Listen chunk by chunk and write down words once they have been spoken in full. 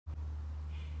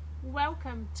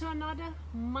Welcome to another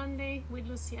Monday with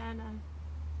Luciana.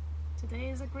 Today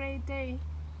is a great day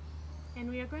and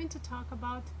we are going to talk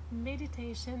about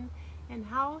meditation and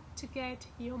how to get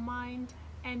your mind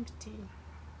empty.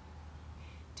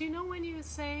 Do you know when you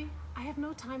say, I have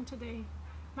no time today,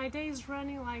 my day is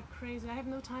running like crazy, I have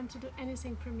no time to do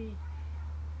anything for me.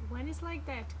 When it's like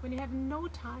that, when you have no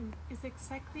time, is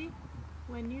exactly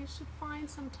when you should find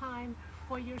some time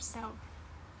for yourself.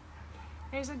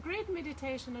 There's a great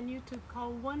meditation on YouTube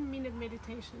called 1 minute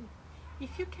meditation.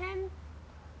 If you can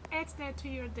add that to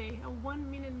your day, a 1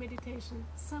 minute meditation,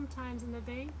 sometimes in the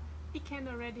day, it can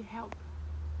already help.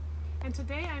 And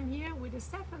today I'm here with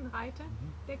Stefan Reiter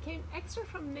that came extra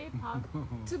from Nepal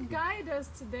to guide us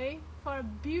today for a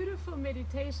beautiful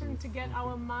meditation to get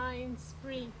our minds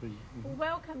free.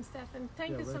 Welcome, Stefan.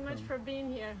 Thank you so much for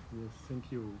being here. Yes, thank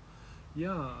you.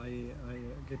 Yeah, I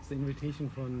get the invitation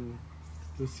from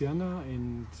Luciana,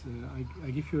 and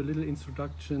I give you a little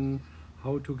introduction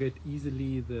how to get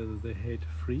easily the head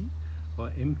free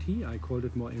or empty. I called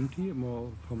it more empty, more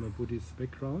from a Buddhist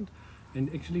background. And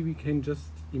actually we can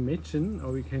just imagine,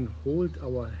 or we can hold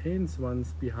our hands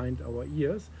once behind our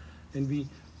ears, and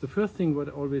the first thing what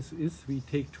always is, we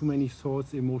take too many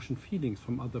thoughts, emotion, feelings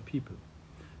from other people.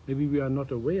 Maybe we are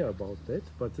not aware about that,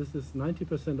 but this is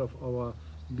 90% of our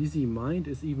busy mind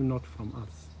is even not from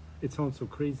us. It sounds so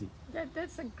crazy.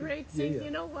 That's a great thing. Yeah.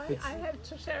 You know what? I have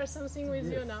to share something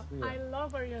with you now. Yeah. I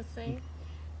love what you're saying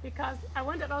because I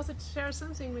wanted also to share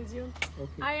something with you.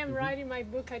 Okay. I am writing my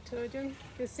book, I told you,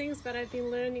 the things that I've been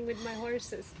learning with my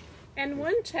horses. And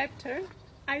one chapter,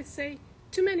 I say,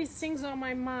 too many things on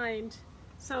my mind.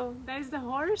 So there's the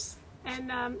horse and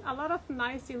a lot of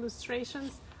nice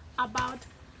illustrations about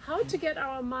how to get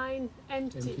our mind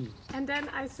empty. And then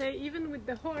I say, even with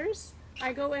the horse,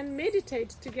 I go and meditate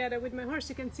together with my horse.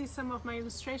 You can see some of my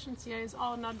illustrations here is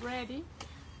all not ready,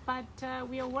 but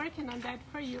we are working on that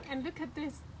for you. And look at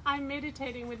this, I'm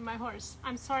meditating with my horse.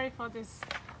 I'm sorry for this,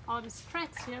 all these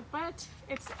threats here, but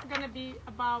it's gonna be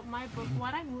about my book,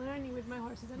 what I'm learning with my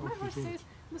horses. And my horse says,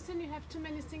 listen, you have too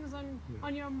many things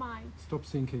on your mind. Stop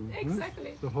thinking.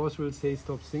 Exactly. The horse will say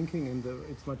stop thinking, and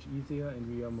it's much easier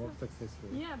and we are more successful.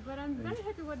 Yeah, but I'm very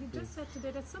happy what you just said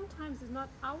today, that sometimes it's not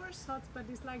our thoughts, but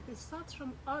it's like the thoughts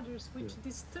from others, which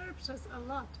disturbs us a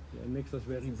lot. Yeah, it makes us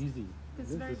very busy.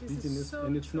 It's very busy. Busyness, so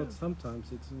and it's true. not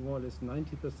sometimes, it's more or less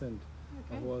 90%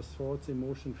 of our thoughts,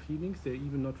 emotion, feelings, they're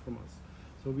even not from us.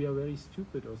 So we are very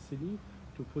stupid or silly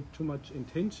to put too much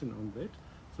intention on that.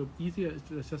 So easier is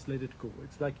to just let it go.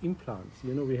 It's like implants.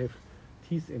 You know, we have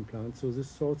teeth implants. So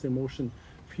this thoughts, emotion,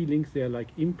 feelings, they are like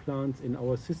implants in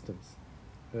our systems,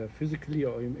 physically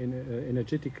or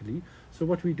energetically. So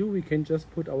what we do, we can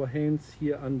just put our hands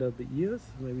here under the ears,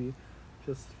 maybe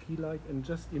just feel like, and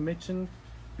just imagine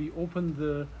we open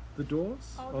the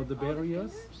doors or the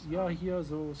barriers. Yeah, here,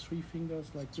 so 3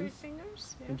 fingers like this. 3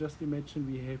 fingers, yeah. And just imagine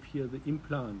we have here the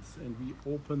implants, and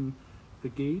we open the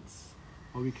gates,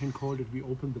 or we can call it, we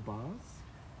open the bars.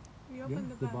 We open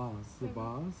the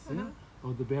bars,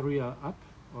 or the barrier up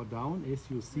or down as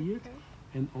you see it,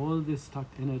 and all this stuck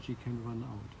energy can run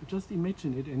out. Just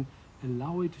imagine it and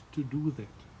allow it to do that.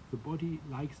 The body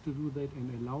likes to do that,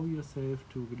 and allow yourself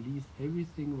to release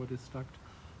everything what is stuck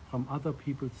from other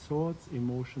people's thoughts,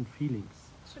 emotion, feelings.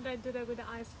 Should I do that with the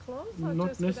eyes closed? Or not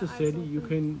just necessarily, with the eyes you open?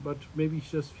 can, but maybe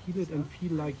just feel it and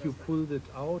feel like you pulled it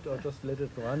out, or just let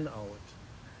it run out.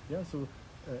 Yeah, so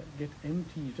get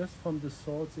empty just from the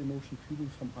thoughts, emotion,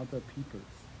 feelings from other people's.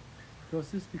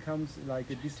 Because this becomes like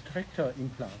a distractor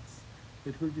implants.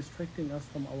 It will distracting us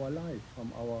from our life,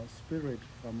 from our spirit,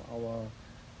 from our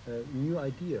new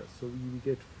ideas. So we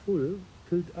get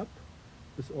filled up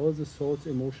with all the thoughts,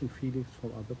 emotion, feelings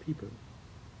from other people.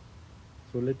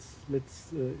 So let's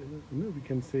we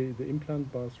can say the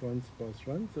implant bars runs,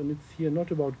 and it's here not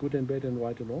about good and bad and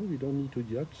right and wrong. We don't need to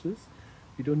judge this.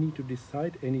 We don't need to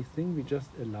decide anything. We just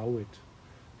allow it.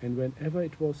 And whenever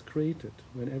it was created,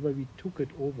 whenever we took it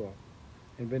over,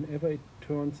 and whenever it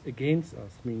turns against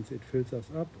us, means it fills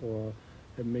us up or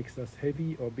it makes us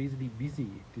heavy or basically busy,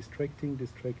 distracting.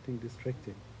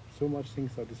 So much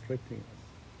things are distracting us.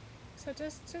 So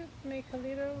just to make a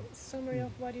little summary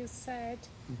of what you said,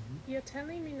 you're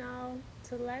telling me now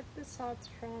to let the thoughts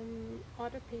from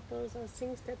other people's or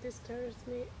things that disturbs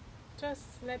me,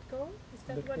 just let go? Is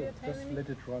that what you're telling me? Just let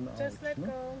it run out. Just let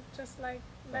go, just like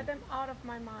let them out of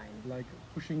my mind. Like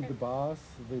pushing the bars,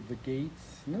 the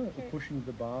gates, pushing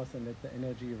the bars and let the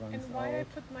energy run out. And why I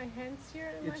put my hands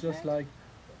here in it's my just head?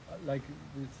 like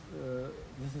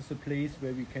this is a place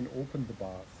where we can open the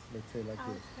bars, let's say like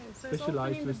this. So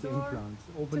Specialized with the implants,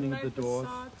 opening the doors.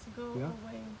 Thoughts go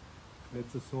away. Let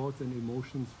the thoughts and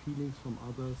emotions, feelings from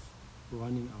others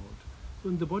running out. So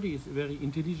and the body is very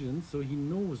intelligent, so he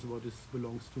knows what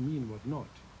belongs to me and what not.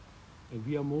 And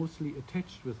we are mostly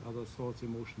attached with other thoughts,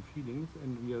 emotion, feelings,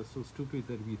 and we are so stupid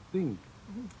that we think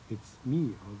it's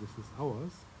me or this is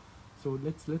ours. So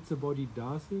let the body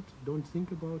does it. Don't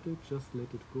think about it. Just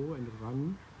let it go and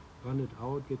run it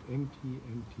out. Get empty,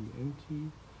 empty,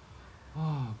 empty.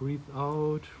 Breathe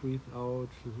out, breathe out.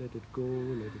 Let it go,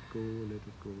 let it go, let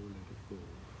it go, let it go.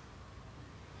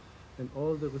 And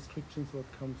all the restrictions, what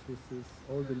comes with this,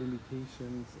 all the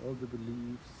limitations, all the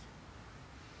beliefs.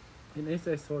 And as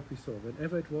I thought before,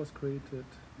 whenever it was created,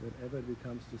 whenever it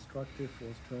becomes destructive,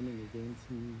 was turning against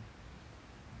me,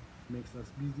 makes us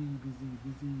busy, busy,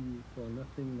 busy for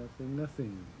nothing, nothing,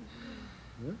 nothing.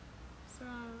 Yeah? So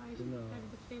I have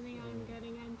the feeling I'm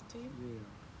getting empty.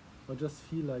 Yeah. Or just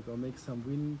feel like, or make some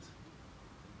wind.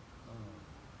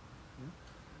 Yeah?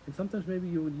 And sometimes maybe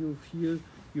you feel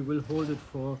you will hold it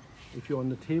for, if you're on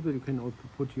the table, you can also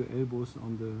put your elbows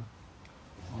on the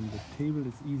table.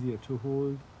 It's easier to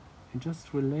hold. And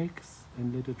just relax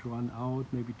and let it run out,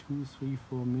 maybe 2, 3,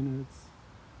 4 minutes.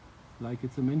 Like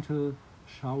it's a mental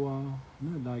shower,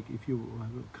 like if you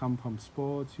come from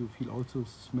sports, you feel also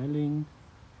smelling.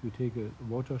 You take a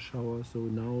water shower, so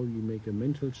now you make a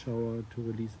mental shower to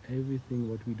release everything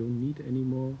what we don't need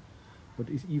anymore, what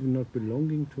is even not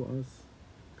belonging to us,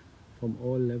 from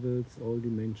all levels, all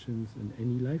dimensions, and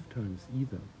any lifetimes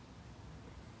either.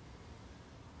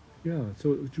 Yeah,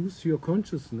 so choose your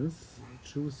consciousness,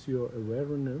 choose your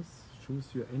awareness, choose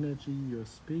your energy, your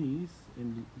space,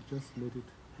 and just let it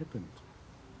happen.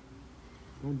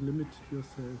 Don't limit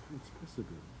yourself, it's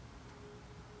possible.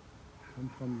 Come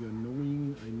from your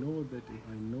knowing, I know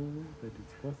that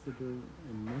it's possible,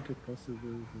 and make it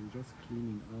possible, and just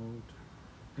cleaning out.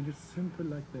 And it's simple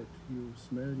like that. You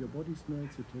smell, your body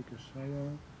smells, you take a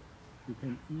shower, you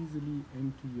can easily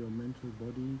empty your mental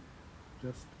body,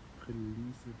 just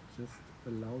release it, just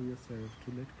allow yourself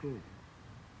to let go.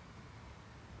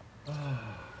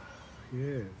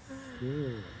 Yes,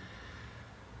 good.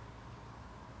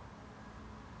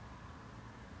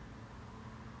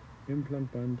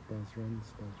 Implant band, bus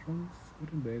runs,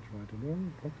 good and bad, right and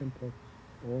wrong, pock and pock,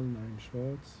 all 9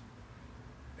 shorts,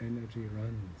 energy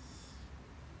runs.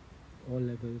 All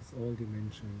levels, all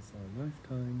dimensions, all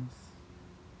lifetimes.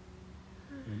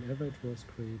 Whenever it was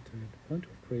created, point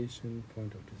of creation,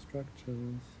 point of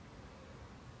destructions.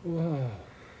 Wow.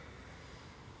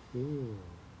 Good.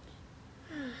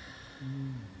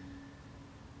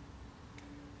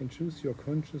 And choose your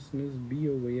consciousness, be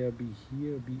aware, be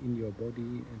here, be in your body,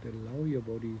 and allow your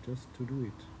body just to do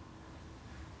it.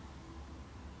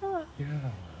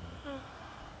 Yeah.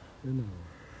 You know.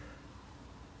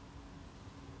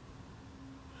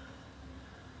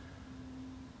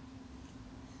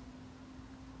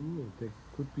 There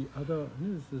could be other,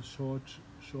 this is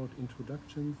short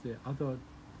introductions. There are other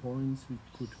points we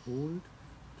could hold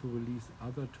to release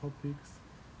other topics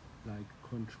like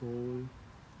control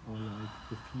or like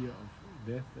the fear of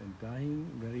death and dying,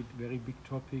 very, very big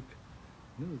topic.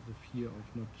 The fear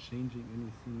of not changing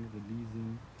anything,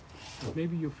 releasing. But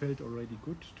maybe you felt already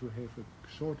good to have a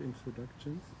short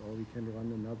introductions, or we can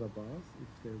run another bars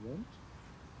if they want.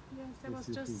 Yes, I was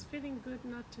just feeling good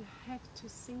not to have to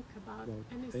think about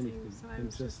anything. So I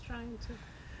was just trying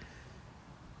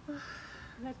to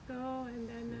let go and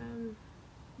then,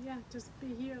 just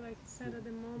be here, like you said, at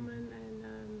the moment.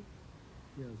 And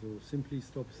so simply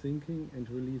stop thinking and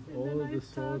release all the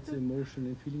thoughts, emotion,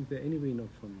 and feelings. They're anyway not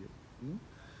from you.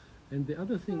 And the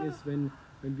other thing is when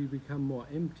we become more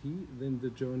empty, then the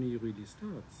journey really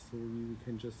starts. So we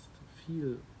can just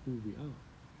feel who we are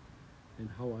and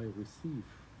how I receive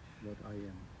what I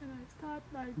am. And I start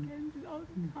like empty all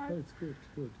the time. Oh, it's good,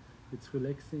 good. It's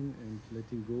relaxing and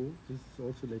letting go. This is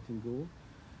also letting go,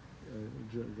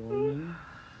 joining.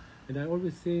 And I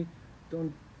always say,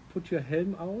 don't put your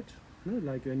helm out.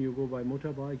 Like when you go by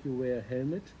motorbike, you wear a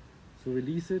helmet. So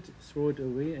release it, throw it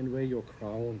away, and wear your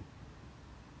crown.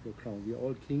 Your crown. We are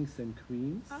all kings and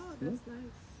queens. Oh, that's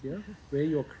nice. Yeah. Wear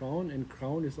your crown, and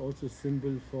crown is also a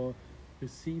symbol for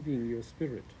receiving your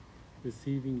spirit,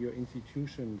 receiving your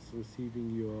institutions,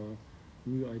 receiving your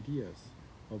new ideas,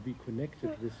 or be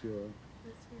connected with your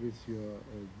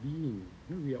being.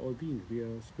 We are all beings. We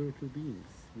are spiritual beings.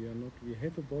 We are not. We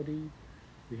have a body.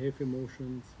 We have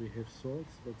emotions. We have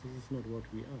thoughts, but this is not what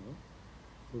we are.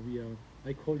 So we are.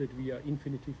 I call it. We are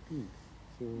infinitive beings.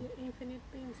 So infinite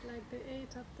beings, like the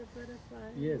 8 of the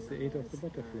butterfly. Yes, the 8 of the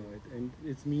butterfly, and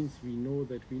it means we know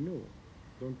that we know.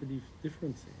 Don't believe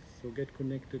different things. So get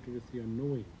connected with your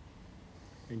knowing.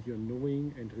 And your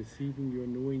knowing and receiving your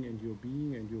knowing and your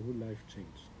being, and your whole life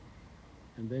changed.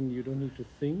 And then you don't need to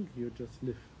think, you just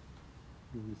live.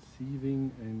 You're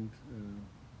receiving and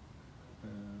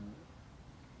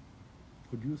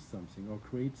produce something or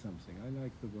create something. I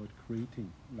like the word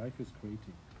creating. Life is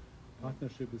creating.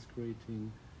 Partnership is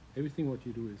creating. Everything what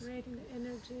you do is creating the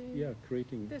energy. yeah,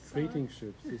 creating The creating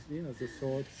thoughts. ships. Yeah, the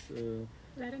thoughts.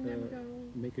 Letting them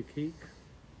go. Make a cake.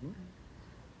 No?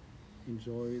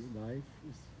 Enjoy life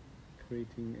is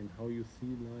creating and how you see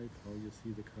life, how you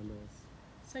see the colors.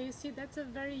 So you see, that's a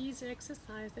very easy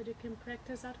exercise that you can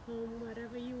practice at home,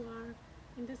 wherever you are,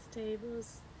 in the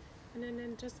stables. And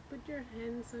then just put your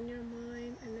hands on your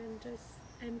mind and then just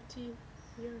empty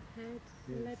your head.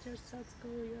 Yes. Let your thoughts go,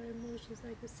 your emotions,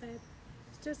 like you said.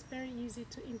 It's just very easy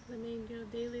to implement in your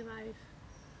daily life.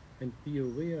 And be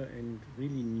aware and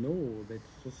really know that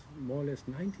just more or less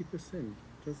 90%,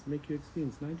 just make your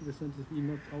experience, 90% is really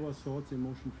not our thoughts,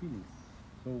 emotion, feelings.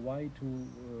 So why to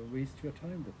waste your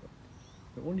time with that?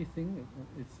 The only thing,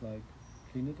 it's like,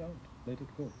 clean it out, let it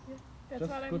go. Yeah, that's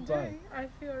Just what I'm goodbye. doing. I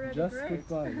feel already Just great.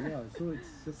 goodbye, yeah. So it's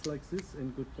just like this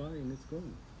and goodbye and it's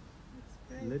gone.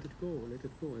 That's great. Let it go, let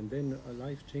it go. And then a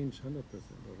life changed 100%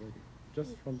 already.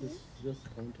 Just from this just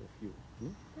point of view. No?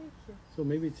 Thank you. So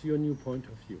maybe it's your new point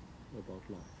of view about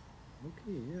life.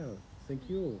 Okay, yeah, thank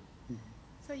you.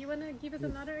 So you want to give us Yes.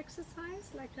 another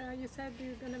exercise? Like you said,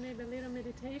 you're going to maybe a little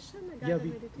meditation, a Yeah,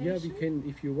 guided meditation? yeah, we can,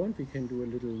 if you want, we can do a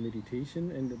little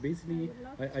meditation. And basically,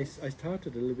 I would love I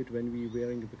started a little bit when we were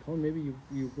wearing the crown. Maybe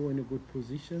you go in a good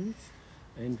positions.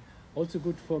 And also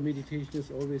good for meditation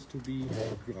is always to be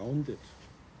grounded.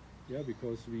 Yeah,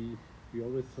 because we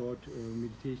always thought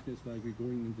meditation is like we're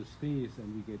going into space and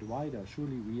we get wider.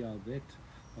 Surely we are that,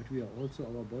 but we are also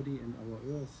our body and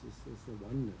our earth is a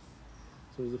oneness.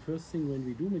 So the first thing when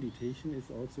we do meditation is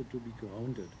also to be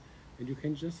grounded. And you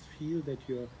can just feel that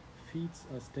your feet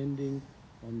are standing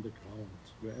on the ground,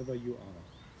 wherever you are.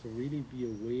 So really be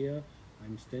aware,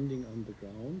 I'm standing on the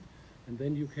ground. And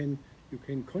then you can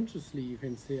consciously, you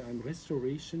can say, I'm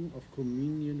restoration of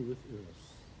communion with earth.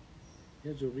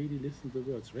 Yeah, so really listen to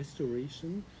the words,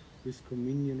 restoration with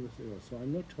communion with earth. So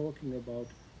I'm not talking about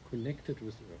connected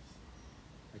with earth.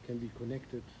 I can be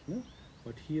connected, no?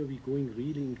 But here we're going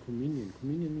really in communion.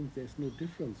 Communion means there's no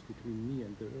difference between me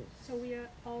and the earth. So we are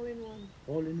all in one.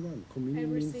 All in one. Communion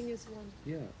Everything means, is one.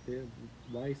 yeah,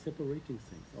 why separating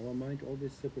things? Our mind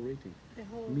always separating. The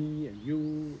whole. Me and you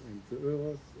and the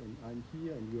earth and I'm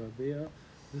here and you are there.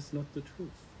 This is not the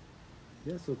truth.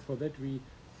 Yeah, so for that we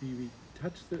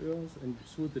touch the earth, and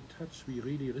through the touch we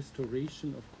really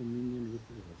restoration of communion with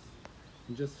the earth.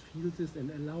 And just feel this and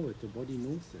allow it. The body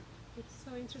knows that. It's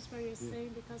so interesting what you're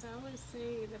saying, because I always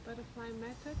say the butterfly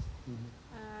method,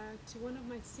 to one of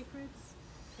my secrets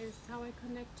is how I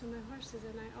connect to my horses.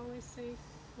 And I always say,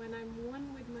 when I'm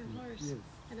one with my horse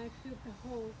and I feel the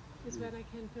whole, is when I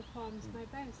can perform my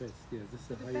best. Yeah, this is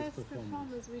the The highest best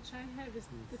performance which I have is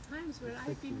the times where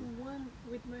I've been one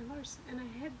with my horse and I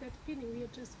had that feeling we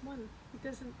are just one. It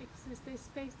doesn't exist, the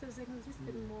space doesn't exist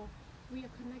anymore. We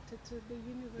are connected to the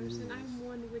universe and I'm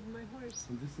one with my horse.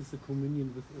 And this is a communion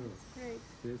with earth. It's great.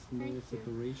 There's no Thank you.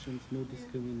 separations, no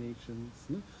discriminations.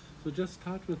 No? So just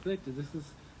start with that. This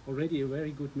is already a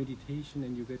very good meditation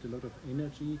and you get a lot of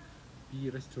energy. Be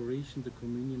restoration, the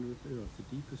communion with earth, the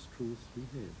deepest truth we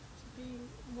have. Being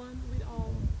one with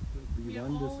all. We are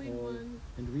one all with in all. one.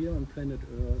 And we are on planet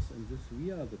Earth, and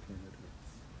we are the planet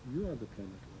Earth. You are the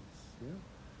planet Earth.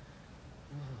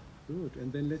 Yeah? Ah, good.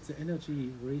 And then let the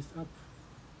energy raise up.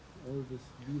 All this,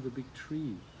 be the big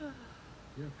tree.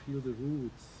 Yeah, feel the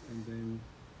roots and then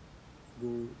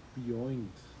go beyond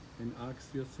and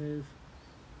ask yourself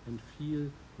and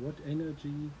feel what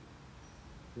energy,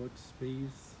 what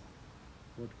space,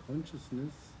 what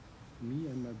consciousness me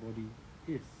and my body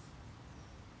is.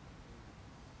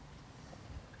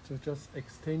 So just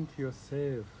extend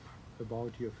yourself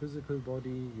about your physical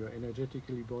body, your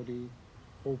energetically body,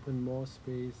 open more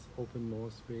space, go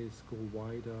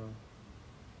wider,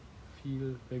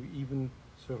 feel, maybe even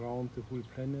surround the whole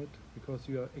planet, because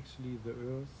you are actually the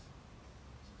earth,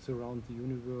 surround the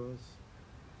universe,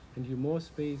 and the more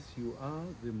space you are,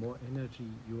 the more energy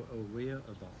you are aware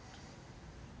about,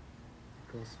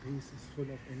 because space is full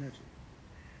of energy.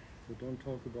 So don't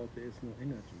talk about there is no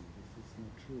energy, this is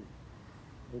not true.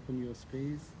 Open your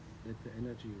space, let the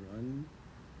energy run,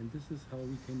 and this is how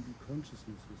we can be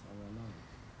consciousness with our life,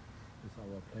 with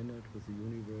our planet, with the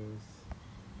universe.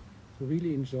 So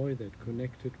really enjoy that,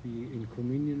 connected, be in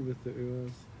communion with the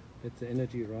earth, let the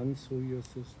energy run through your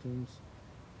systems,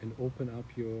 and open up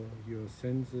your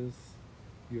senses,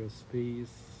 your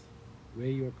space, wear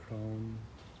your crown,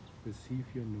 receive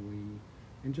your knowing,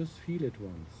 and just feel it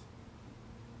once.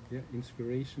 Yeah,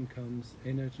 inspiration comes,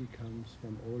 energy comes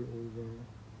from all over.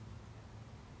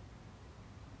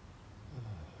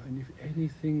 And if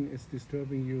anything is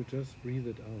disturbing you, just breathe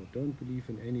it out. Don't believe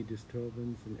in any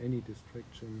disturbance, in any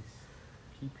distractions.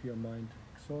 Keep your mind.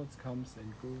 Thoughts comes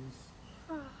and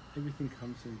goes. Everything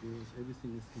comes and goes.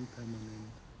 Everything is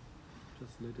impermanent.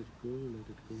 Just let it go, let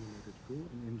it go, let it go,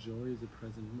 and enjoy the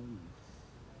present moment.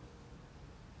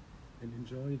 And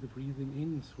enjoy the breathing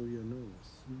in through your nose.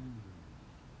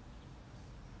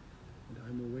 And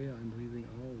I'm aware I'm breathing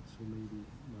out, so maybe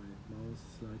my mouth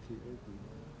slightly open.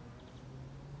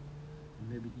 And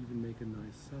maybe even make a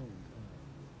nice sound.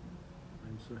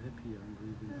 I'm so happy I'm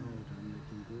breathing out, I'm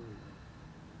letting go.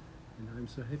 And I'm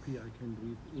so happy I can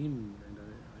breathe in, and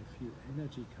I feel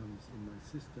energy comes in my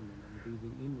system, and I'm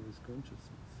breathing in with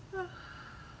consciousness.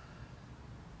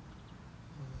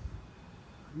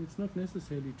 And it's not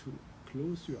necessarily to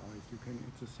close your eyes. You can,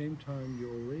 at the same time,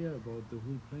 you're aware about the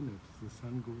whole planet. The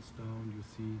sun goes down, you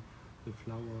see the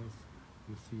flowers,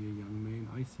 you see a young man.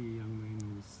 I see a young man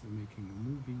who's making a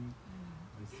movie.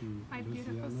 I see My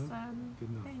Luciana. beautiful son.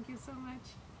 Genau. Thank you so much,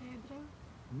 Pedro.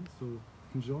 So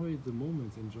enjoy the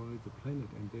moments, enjoy the planet,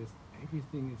 and there's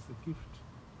everything is a gift.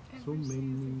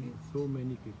 Everything is a gift. So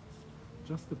many gifts.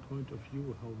 Just the point of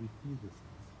view how we see this.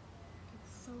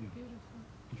 It's so Yeah. beautiful.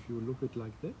 If you look at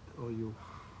like that, or you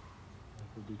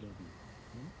have a big garden.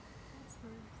 That's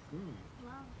nice. Yeah.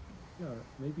 Wow. Yeah,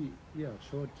 maybe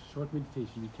short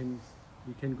meditation.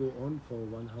 We can go on for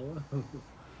 1 hour,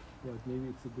 but maybe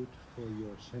it's a good for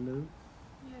your channel.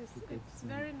 Yes, to get it's some-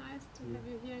 very nice to Yeah. have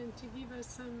you here and to give us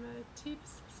some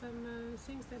tips, some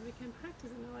things that we can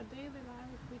practice in our daily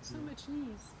life with so much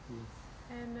ease. Yes.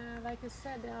 And like I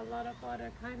said, there are a lot of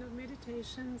other kind of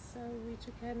meditations which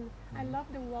you can. I love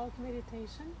the walk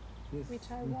meditation, Yes.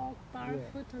 which I walk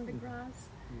barefoot on the grass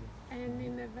Yeah. and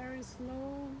in a very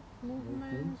slow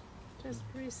movement, just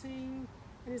breathing.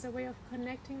 And it's a way of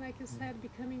connecting, like you said,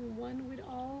 becoming one with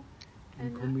all. In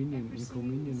And communion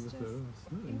everything with is the just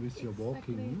earth, no? And with your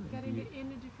walking, exactly, no? getting And the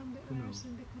energy from the you know, earth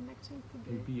and the connection to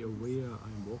the. be aware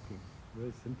I'm walking.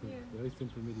 Very simple, Yeah. very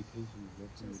simple meditation,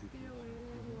 walking Just be meditation. aware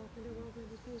that I'm walking the walk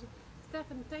meditation.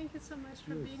 Stefan, thank you so much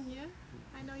for Yes. being here.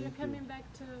 I know Thank you're coming back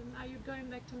to. Are you going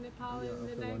back to Nepal Yeah, in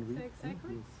the after 1 next week.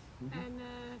 exactly? Yes.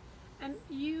 Mhm. And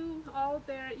you all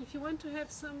there, if you want to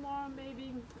have some more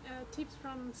maybe tips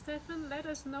from Stefan, let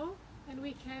us know, and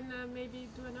we can maybe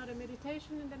do another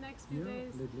meditation in the next few Yeah,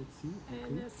 days. let's see.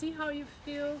 And Okay. see how you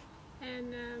feel,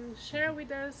 and share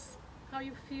with us how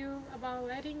you feel about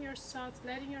letting your thoughts,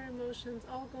 letting your emotions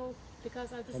all go,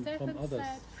 because as From Stefan others,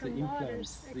 said, the from implants,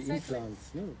 others, the exactly.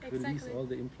 implants. No, release Exactly. all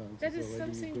the implants. That is is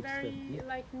already a something good very step.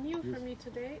 like new for Yes. me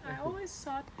today. I Okay. always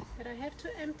thought that I have to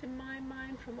empty my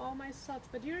mind from all my thoughts,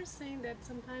 but you're saying that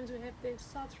sometimes we have the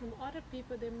thoughts from other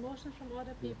people, the emotions from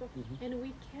other Yeah. people, Mhm. and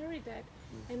we carry that,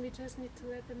 and we just need to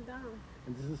let them down.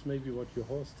 And this is maybe what your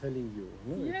horse telling you.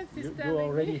 No? Yes, he's You're telling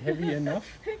already me. heavy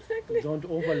enough. Exactly. Don't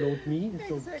overload me.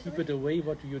 So Exactly. keep it away.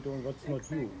 What you don't. What's not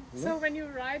Exactly. you. No? So when you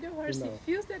ride a horse, Genau. he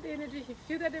feels that energy, he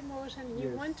feels that emotion, he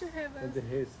Yes. wants to have And us the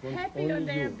horse wants happy only on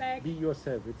their you. back. Be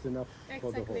yourself. It's enough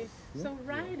for the Exactly. horse. No? So Yeah.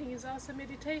 riding is also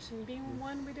meditation. Being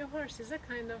one with the horse is a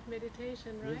kind of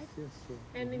meditation, right? Yes. Yes. So,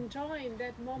 And enjoying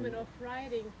that moment Yeah. of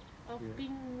riding, of Yeah.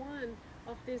 being one,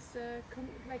 of this,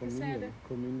 like I said,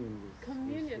 communion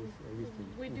communion with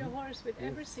everything. with your horse, with Yes,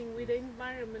 everything, with the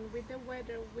environment, with the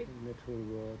weather, with The natural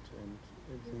world and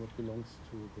everything what belongs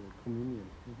to the communion.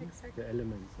 Exactly. The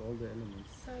elements, all the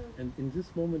elements. so. And in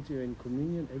this moment you're in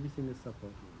communion, everything is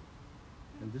supporting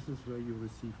you. And this is where you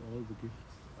receive all the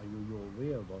gifts. Are you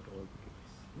aware about all the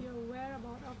gifts? You're aware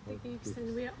about of the All the gifts, gifts.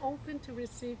 and we are open to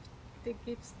receive the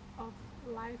gifts of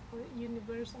life or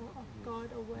universe or of God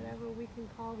or whatever we can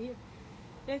call here.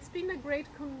 It's been a great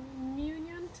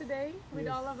communion today with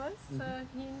Yes. all of us.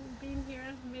 Being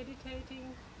here,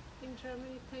 meditating in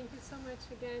Germany. Thank you so much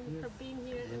again Yes. for being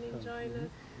here and Welcome. enjoying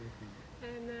us. Welcome.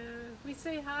 And we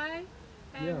say hi.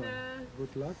 And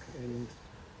Good luck and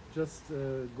just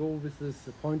go with this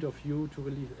point of view to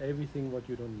release everything what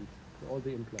you don't need, all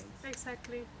the implants.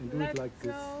 exactly. And do Let it like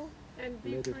this. go and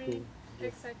be Let it free. go. Just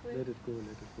Exactly. Let it go,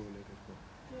 let it go, let it go.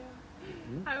 Yeah.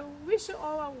 I wish you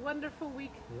all a wonderful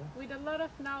week Yeah. with a lot of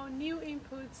now new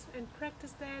inputs, and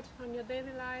practice that on your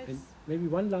daily lives. And maybe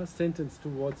one last sentence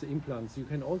towards the implants. You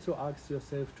can also ask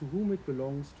yourself to whom it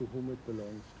belongs, to whom it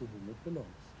belongs, to whom it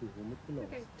belongs, to whom it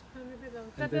belongs. Okay, to whom it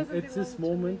belongs. And That then doesn't at belong this to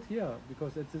moment, me. yeah,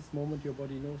 because at this moment your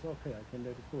body knows, okay, I can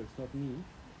let it go. It's not me.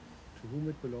 To whom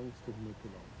it belongs, to whom it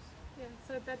belongs. Yeah,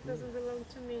 so that doesn't belong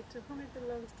to me. To whom it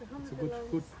belongs, to whom It's a it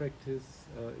belongs. good practice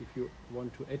if you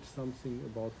want to add something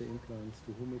about the implants,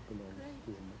 to whom it belongs. Great.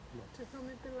 To whom it belongs. To whom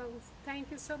it belongs.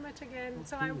 Thank you so much again.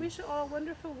 So Okay. I wish you all a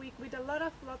wonderful week with a lot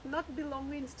of what not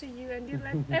belongings to you, and you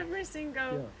let everything go.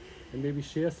 Yeah, and maybe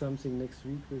share something next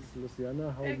week with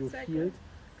Luciana, how you Exactly. feel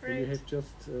when you Great. have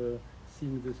just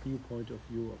seen this new point of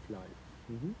view of life.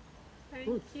 Thank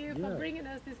Good. you for Yeah. bringing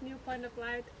us this new point of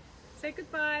light. Say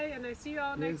goodbye, and I see you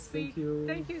all Yes, next thank week. you.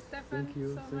 Thank you, Stefan, Thank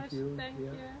you. so Thank much. you. Thank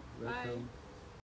Yeah. you. Welcome. Bye.